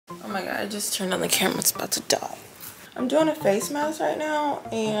Oh my god, I just turned on the camera, it's about to die. I'm doing a face mask right now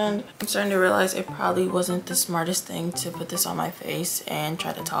and I'm starting to realize it probably wasn't the smartest thing to put this on my face and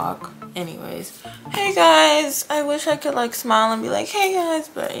try to talk. Anyways, hey guys, I wish I could like smile and be like, hey guys,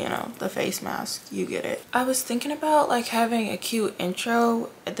 but you know, the face mask, you get it. I was thinking about like having a cute intro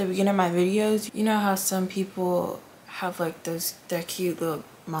at the beginning of my videos. You know how some people have like their cute little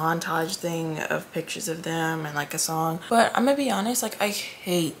montage thing of pictures of them and like a song, but I'm gonna be honest, like I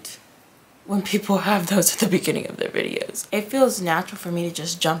hate when people have those at the beginning of their videos. It feels natural for me to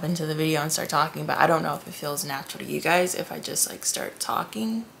just jump into the video and start talking, but I don't know if it feels natural to you guys if I just like start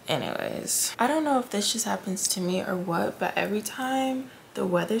talking. Anyways, I don't know if this just happens to me or what, but every time the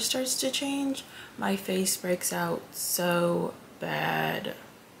weather starts to change, my face breaks out so bad.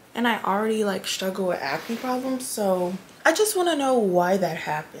 And I already like struggle with acne problems, so I just want to know why that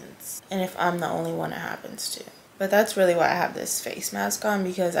happens and if I'm the only one it happens to. But that's really why I have this face mask on,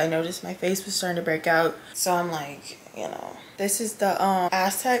 because I noticed my face was starting to break out. So I'm like, you know, this is the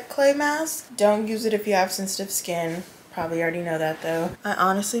Aztec clay mask. Don't use it if you have sensitive skin. Probably already know that though. I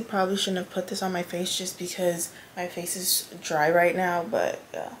honestly probably shouldn't have put this on my face just because my face is dry right now, but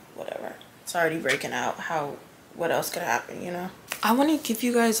whatever. It's already breaking out. What else could happen, you know? I want to give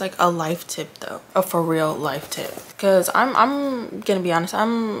you guys like a life tip though, a for real life tip, because I'm gonna be honest,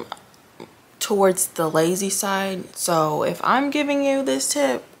 I'm towards the lazy side. So if I'm giving you this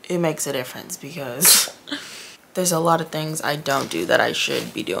tip, it makes a difference because there's a lot of things I don't do that I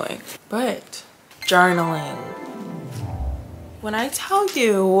should be doing. But journaling, when I tell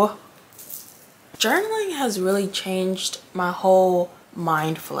you, journaling has really changed my whole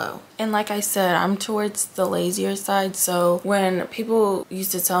mind flow. And like I said, I'm towards the lazier side, so when people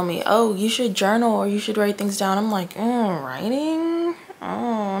used to tell me, oh, you should journal or you should write things down, I'm like, writing?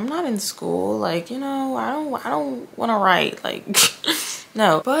 Oh, I'm not in school, like, you know, I don't want to write, like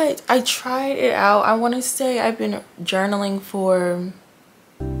no. But I tried it out. I want to say I've been journaling for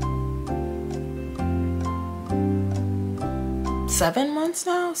 7 months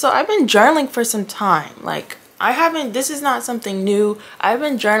now, so I've been journaling for some time. Like this is not something new. I've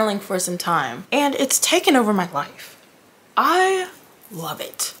been journaling for some time and it's taken over my life. I love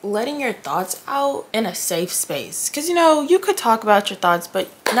it. Letting your thoughts out in a safe space, because you know, you could talk about your thoughts, but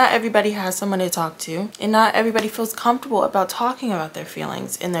not everybody has someone to talk to, and not everybody feels comfortable about talking about their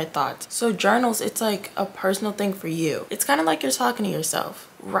feelings and their thoughts. So journals, it's like a personal thing for you. It's kind of like you're talking to yourself.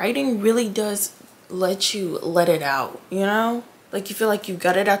 Writing really does let you let it out, you know? Like you feel like you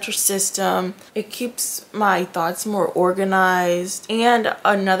got it out your system. It keeps my thoughts more organized. And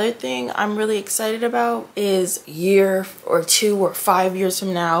another thing I'm really excited about is year or 2 or 5 years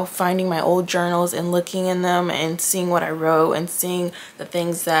from now, finding my old journals and looking in them and seeing what I wrote and seeing the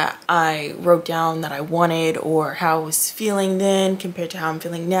things that I wrote down that I wanted, or how I was feeling then compared to how I'm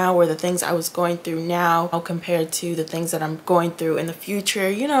feeling now, or the things I was going through now compared to the things that I'm going through in the future.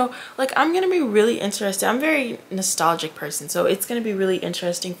 You know, like I'm gonna be really interested. I'm a very nostalgic person, so it's going to be really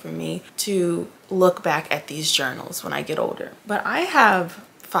interesting for me to look back at these journals when I get older. But I have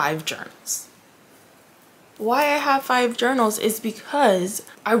 5 journals. Why I have 5 journals is because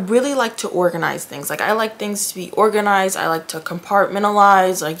I really like to organize things. Like I like things to be organized. I like to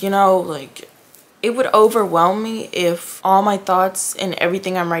compartmentalize, like, you know, like it would overwhelm me if all my thoughts and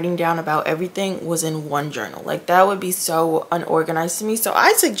everything I'm writing down about everything was in one journal. Like that would be so unorganized to me. So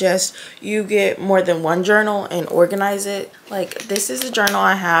I suggest you get more than one journal and organize it. Like this is a journal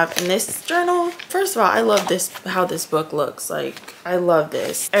I have, and this journal, first of all, I love this, how this book looks. Like I love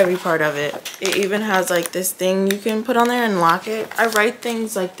this, every part of it. It even has like this thing you can put on there and lock it. I write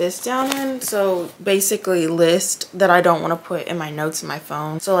things like this down in, so basically list that I don't want to put in my notes in my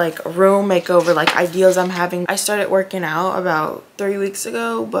phone. So like room makeover, like ideas I'm having. I started working out about 3 weeks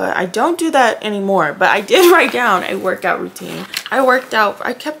ago, but I don't do that anymore. But I did write down a workout routine. I worked out,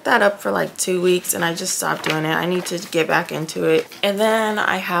 I kept that up for like 2 weeks and I just stopped doing it. I need to get back into it. And then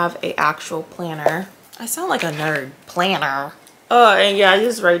I have a actual planner. I sound like a nerd. Planner. Oh, and yeah, I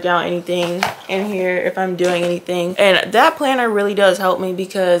just write down anything in here if I'm doing anything. And that planner really does help me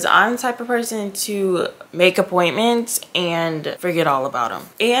because I'm the type of person to make appointments and forget all about them.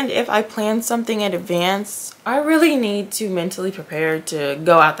 And if I plan something in advance, I really need to mentally prepare to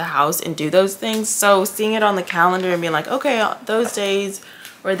go out the house and do those things. So seeing it on the calendar and being like, okay, those days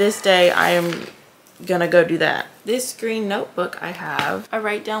or this day, I am gonna go do that. This green notebook I have, I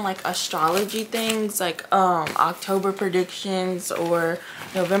write down like astrology things, like October predictions or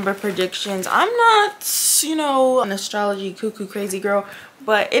November predictions. I'm not, you know, an astrology cuckoo crazy girl,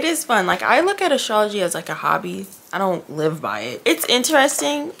 but it is fun. Like I look at astrology as like a hobby. I don't live by it. It's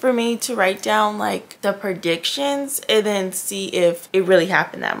interesting for me to write down like the predictions and then see if it really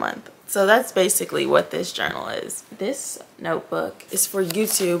happened that month. So that's basically what this journal is. This notebook is for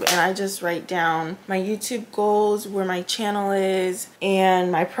YouTube, and I just write down my YouTube goals, where my channel is,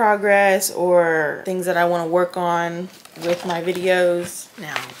 and my progress or things that I want to work on with my videos.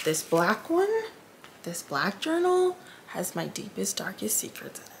 Now, this black one, this black journal has my deepest, darkest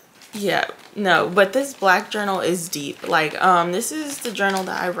secrets in it. Yeah, no, but this black journal is deep. Like, this is the journal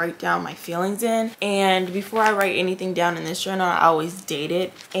that I write down my feelings in. And before I write anything down in this journal, I always date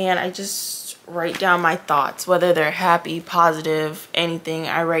it. And I just write down my thoughts, whether they're happy, positive, anything.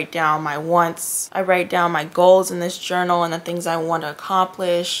 I write down my wants. I write down my goals in this journal and the things I want to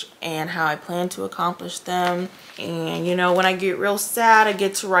accomplish and how I plan to accomplish them. And, you know, when I get real sad, I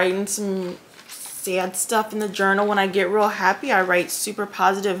get to writing some sad stuff in the journal. When I get real happy, I write super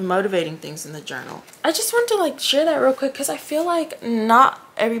positive, motivating things in the journal. I just wanted to like share that real quick because I feel like not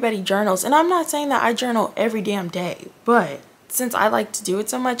everybody journals, and I'm not saying that I journal every damn day, but since I like to do it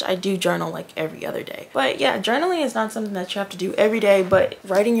so much, I do journal like every other day. But yeah, journaling is not something that you have to do every day, but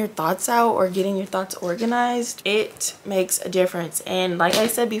writing your thoughts out or getting your thoughts organized, it makes a difference. And like I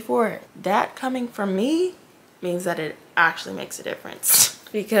said before, that coming from me means that it actually makes a difference.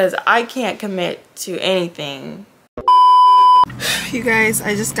 Because I can't commit to anything. You guys,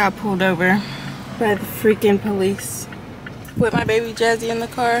 I just got pulled over by the freaking police with my baby Jazzy in the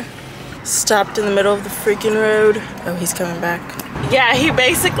car. Stopped in the middle of the freaking road. Oh, he's coming back. Yeah, he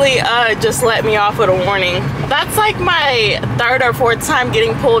basically just let me off with a warning. That's like my third or fourth time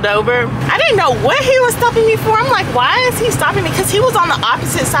getting pulled over. I didn't know what he was stopping me for. I'm like, why is he stopping me? Because he was on the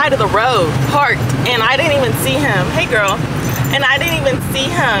opposite side of the road, parked, and I didn't even see him. Hey, girl. And I didn't even see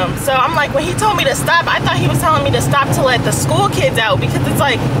him. So I'm like, when he told me to stop, I thought he was telling me to stop to let the school kids out because it's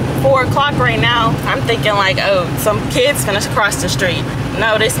like 4 o'clock right now. I'm thinking like, oh, some kid's gonna cross the street.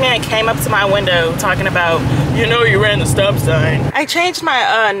 No, this man came up to my window talking about, you know, you ran the stop sign. I changed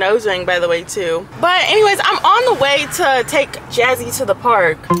my nose ring, by the way, too. But anyways, I'm on the way to take Jazzy to the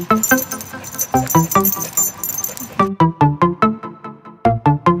park.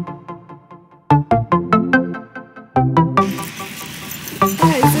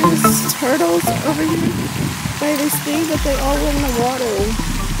 Turtles over here by this thing, but they all went in the water.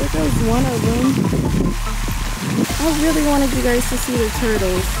 There goes one of them. I really wanted you guys to see the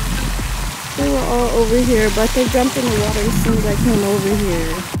turtles. They were all over here, but they jumped in the water as soon as I came over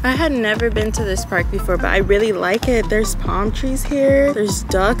here. I had never been to this park before, but I really like it. There's palm trees here. There's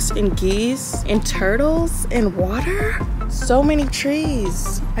ducks and geese and turtles and water. So many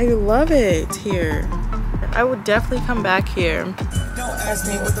trees. I love it here. I would definitely come back here. Don't ask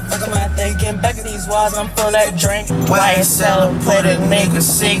me what the fuck am I thinking. Back of these walls, I'm full of that drink. Why you celebrate a nigga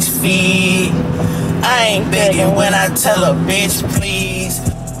 6 feet? I ain't begging when I tell a bitch, please.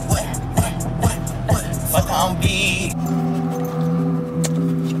 What? Fuck on beat.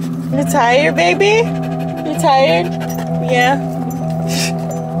 You tired, baby? You tired? Yeah.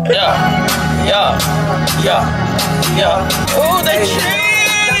 Yeah. Oh, the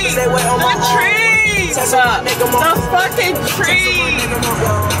trees! The trees! The fucking trees!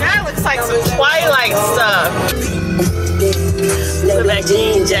 That looks like some Twilight stuff. Look at that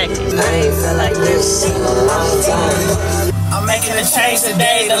jean jacket. I ain't felt like this in a long time. I'm making a change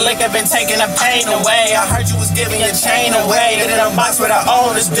today. The liquor been taking the pain away. I heard you was giving your chain away. Get in a box where the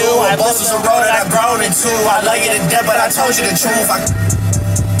owners do. I busted some road that I've grown into. I love you to death, but I told you the truth.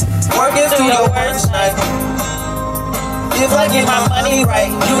 Working through your worst night. If I get my money right,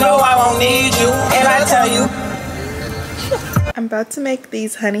 you know I won't need you. And I tell you, I'm about to make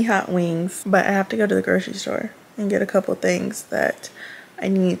these honey hot wings, but I have to go to the grocery store and get a couple things that I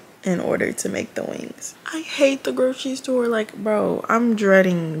need in order to make the wings. I hate the grocery store. Like, bro, I'm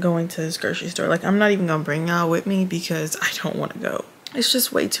dreading going to this grocery store. Like, I'm not even gonna bring y'all with me because I don't want to go. It's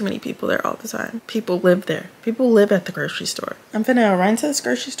just way too many people there all the time. People live there. People live at the grocery store. I'm finna run to this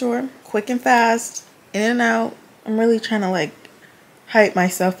grocery store quick and fast, in and out. I'm really trying to like hype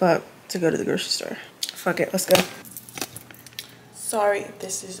myself up to go to the grocery store. Fuck it, let's go. Sorry if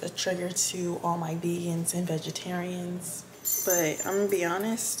this is a trigger to all my vegans and vegetarians, but I'm gonna be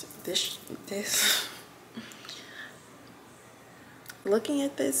honest, this looking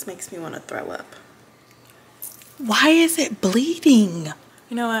at this makes me want to throw up. Why is it bleeding?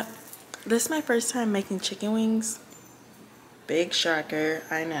 You know what? This is my first time making chicken wings. Big shocker,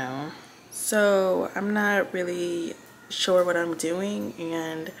 I know. So I'm not really sure what I'm doing,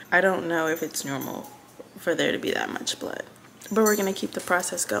 and I don't know if it's normal for there to be that much blood. But we're gonna keep the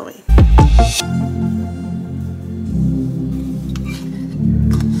process going.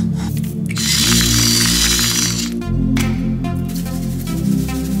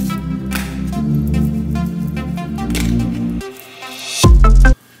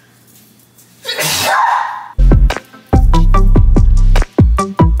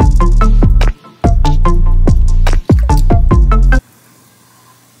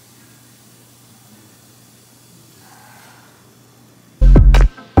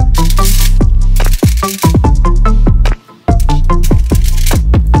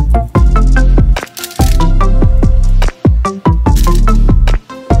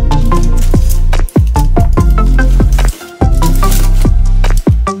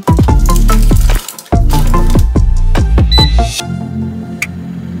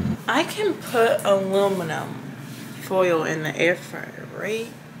 aluminum foil in the air fryer, right?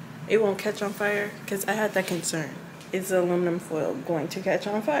 It won't catch on fire, because I had that concern. Is the aluminum foil going to catch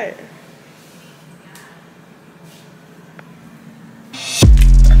on fire?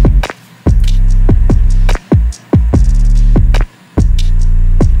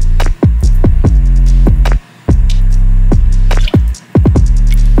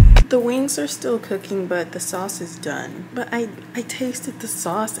 The wings are still cooking, but the sauce is done. But I tasted the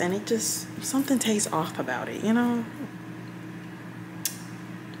sauce and it just, something tastes off about it, you know?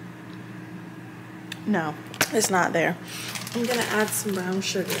 No, it's not there. I'm gonna add some brown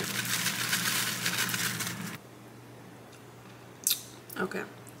sugar. Okay,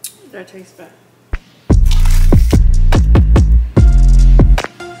 that tastes bad.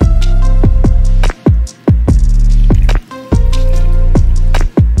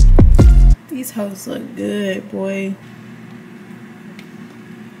 These hoes look good, boy.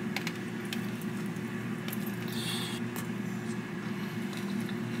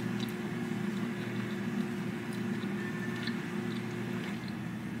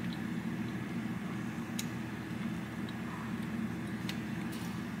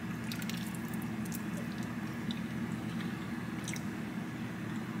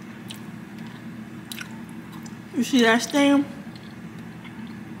 You see that stain?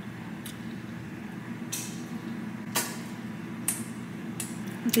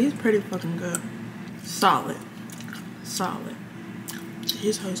 These pretty fucking good. Solid. Solid.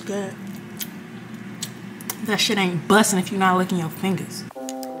 These hoes good. That shit ain't busting if you're not licking your fingers.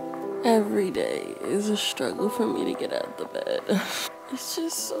 Every day is a struggle for me to get out of the bed. It's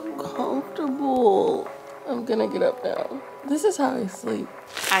just so comfortable. I'm gonna get up now. This is how I sleep.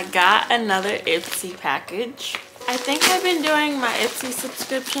 I got another Ipsy package. I think I've been doing my Ipsy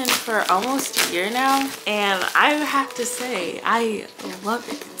subscription for almost a year now, and I have to say, I love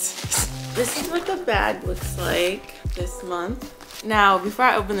it. This is what the bag looks like this month. Now, before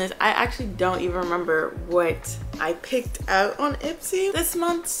I open this, I actually don't even remember what I picked out on Ipsy this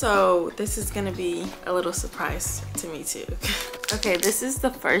month, so this is gonna be a little surprise to me too. Okay, this is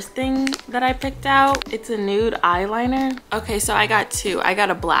the first thing that I picked out. It's a nude eyeliner. Okay, so I got two. I got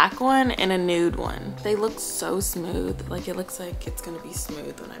a black one and a nude one. They look so smooth. Like, it looks like it's gonna be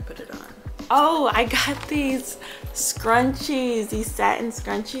smooth when I put it on. Oh, I got these scrunchies, these satin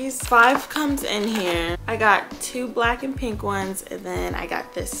scrunchies. 5 comes in here. I got 2 black and pink ones, and then I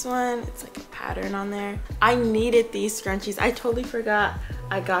got this one. It's like a pattern on there. I needed these scrunchies. I totally forgot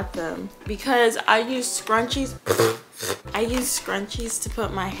I got them because I use scrunchies. I use scrunchies to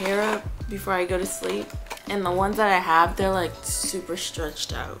put my hair up before I go to sleep. And the ones that I have, they're like super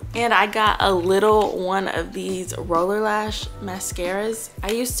stretched out. And I got a little one of these Roller Lash mascaras.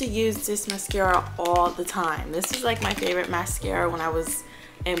 I used to use this mascara all the time. This is like my favorite mascara when I was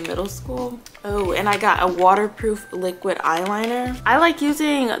in middle school. Oh, and I got a waterproof liquid eyeliner. I like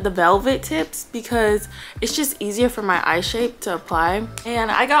using the velvet tips because it's just easier for my eye shape to apply.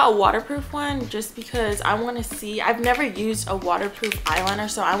 And I got a waterproof one just because I want to see, I've never used a waterproof eyeliner,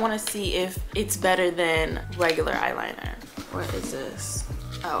 so I want to see if it's better than regular eyeliner. What is this?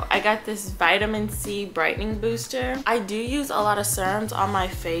 Oh, I got this vitamin C brightening booster. I do use a lot of serums on my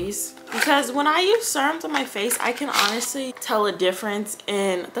face because when I use serums on my face, I can honestly tell a difference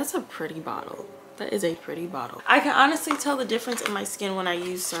in, that's a pretty bottle. That is a pretty bottle. I can honestly tell the difference in my skin when I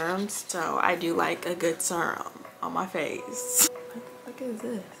use serums, so I do like a good serum on my face. What the fuck is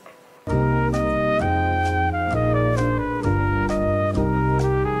this?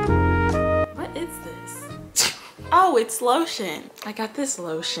 Oh, it's lotion. I got this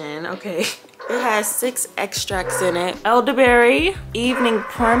lotion, okay. It has 6 extracts in it. Elderberry, evening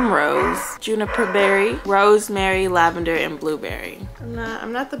primrose, juniper berry, rosemary, lavender, and blueberry.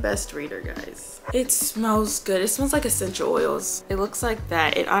 I'm not the best reader, guys. It smells good. It smells like essential oils. It looks like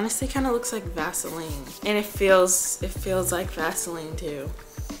that. It honestly kind of looks like Vaseline. And it feels like Vaseline too.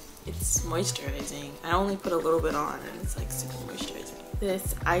 It's moisturizing. I only put a little bit on and it's like super moisturizing.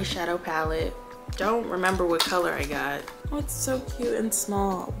 This eyeshadow palette. Don't remember what color I got. Oh, it's so cute and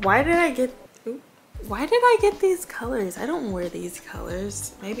small. Why did I get these colors? I don't wear these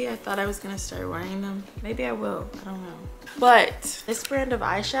colors. Maybe I thought I was gonna start wearing them. Maybe I will, I don't know. But this brand of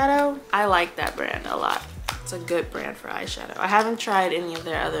eyeshadow, I like that brand a lot. It's a good brand for eyeshadow. I haven't tried any of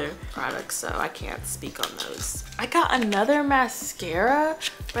their other products, so I can't speak on those. I got another mascara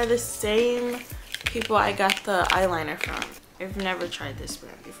by the same people I got the eyeliner from. I've never tried this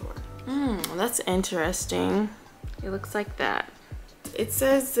brand before. That's interesting. It looks like that. It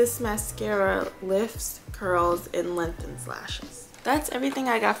says this mascara lifts, curls, and lengthens lashes. that's everything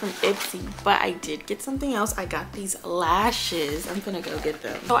I got from Ipsy, but I did get something else. I got these lashes. I'm gonna go get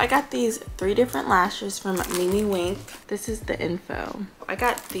them. So I got these 3 different lashes from Mimi Wink. This is the info. I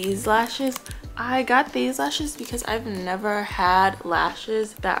got these lashes. I got these lashes because I've never had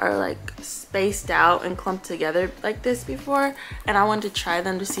lashes that are like spaced out and clumped together like this before, and I wanted to try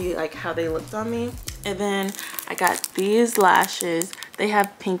them to see like how they looked on me. And then I got these lashes. They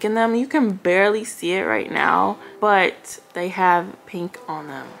have pink in them. You can barely see it right now, but they have pink on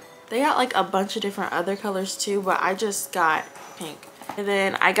them. They got like a bunch of different other colors too, but I just got pink. And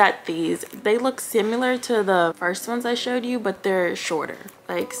then I got these. They look similar to the first ones I showed you, but they're shorter.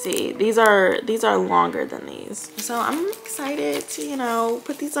 Like, see, these are longer than these. So I'm excited to, you know,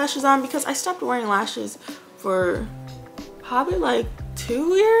 put these lashes on because I stopped wearing lashes for probably like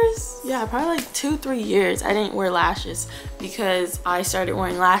 2 years. Yeah, probably like 2-3 years I didn't wear lashes because I started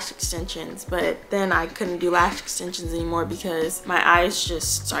wearing lash extensions, but then I couldn't do lash extensions anymore because my eyes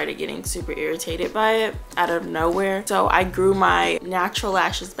just started getting super irritated by it out of nowhere. So I grew my natural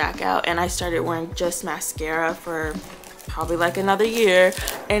lashes back out and I started wearing just mascara for probably like another year,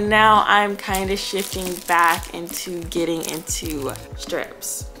 and now I'm kind of shifting back into getting into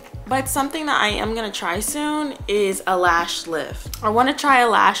strips. But something that I am gonna try soon is a lash lift. I want to try a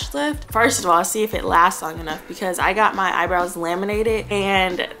lash lift. First of all, see if it lasts long enough because I got my eyebrows laminated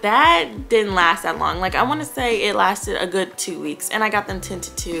and that didn't last that long. Like, I want to say it lasted a good 2 weeks, and I got them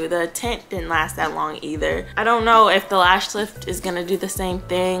tinted too. The tint didn't last that long either. I don't know if the lash lift is gonna do the same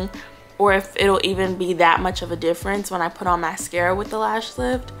thing or if it'll even be that much of a difference when I put on mascara with the lash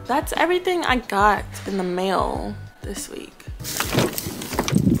lift. That's everything I got in the mail this week.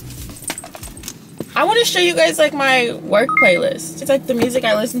 I want to show you guys like my work playlist. It's like the music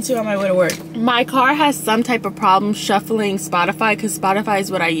I listen to on my way to work. My car has some type of problem shuffling Spotify because Spotify is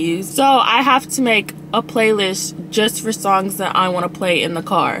what I use. So I have to make a playlist just for songs that I want to play in the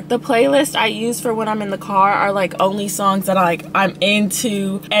car. The playlist I use for when I'm in the car are like only songs that I'm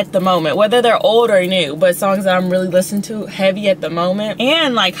into at the moment, whether they're old or new, but songs that I'm really listening to heavy at the moment,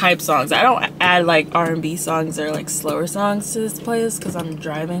 and like hype songs. I don't add like R&B songs or like slower songs to this playlist because I'm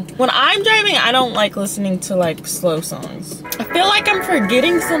driving. When I'm driving, I don't like listening to like slow songs. I feel like I'm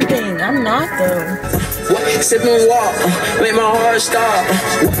forgetting something. I'm not though. Sip and walk, make my heart stop.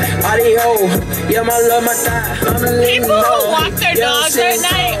 Audio, yeah, my love, my thigh. People who walk their dogs at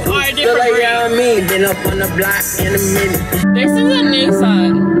night are a different breed. Been up on the block in a minute. This is a new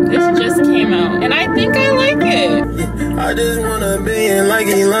song. This just came out, and I think I like it. I just wanna be like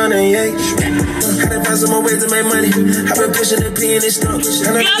Elana Yates. Had to find some more ways to make money. I've been pushing the P in this stuff.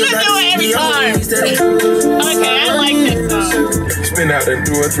 Y'all been doing it every time. Okay, I like this song. Spin out and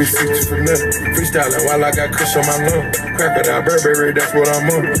do a 360 for nothing. Freestyling while I got kush on my lung. Crocodile Burberry, that's what I'm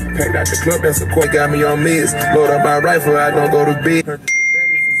on. Packed out the club, that's a court, got me on mids. Load up my rifle, I don't go to bed.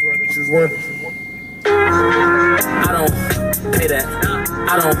 I don't pay that.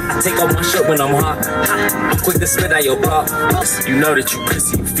 I take off my shirt when I'm hot. I'm quick to spit out your pop. You know that you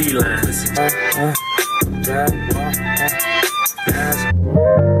pussy, you feline.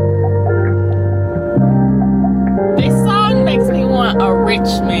 This song makes me want a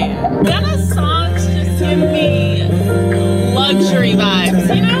rich man. Gunna songs just give me luxury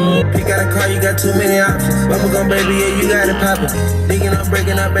vibes, you know? You got a car, you got too many options. Bubblegum baby, yeah, you got it poppin'. Digging up,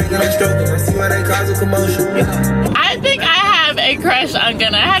 breaking up, baking up, stroking. I see why they cause a commotion. Yeah. I think I have a crush on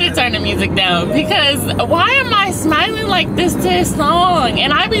Gunna. I had to turn the music down because why am I smiling like this to his song?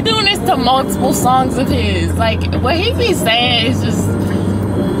 And I be doing this to multiple songs of his. Like, what he be saying is just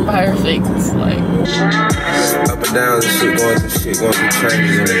perfect. Like, up and down and shit, going through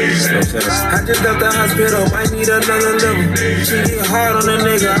changes and you know what I'm saying? I just left the hospital, might need another level. She get hard on a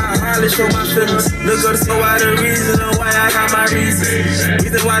nigga, I hardly show my feelings. Look up to see why the reason and why I got my reasons.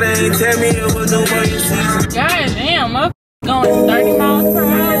 Reason why they ain't tell me it was no money season. God damn, I'm going 30 miles per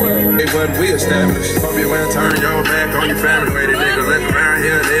hour. It wasn't we established. Hope you went turn your back on your family. Way the niggas left around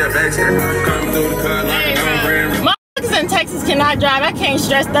here, they're backstep. Come through the car like a brand. Motherfuckers in Texas cannot drive. I can't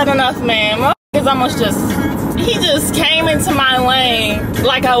stress that enough, man. Motherfuckers almost he just came into my lane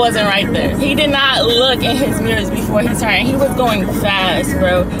like I wasn't right there. He did not look in his mirrors before he turned. He was going fast,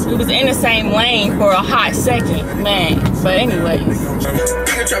 bro. He was in the same lane for a hot second, man. But anyways.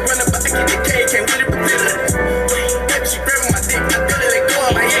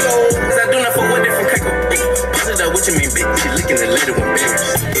 What you mean, bitch? She licking the little one, baby.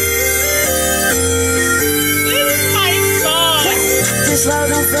 This is my song. This love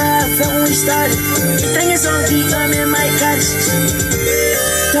don't fly, felt when we started. Thing is on deep, I'm in my cottage.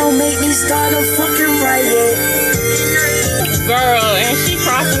 Don't make me start a fucking riot. Girl, and she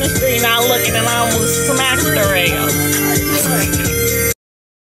crossing the street not looking, and I almost smacked her ass. Like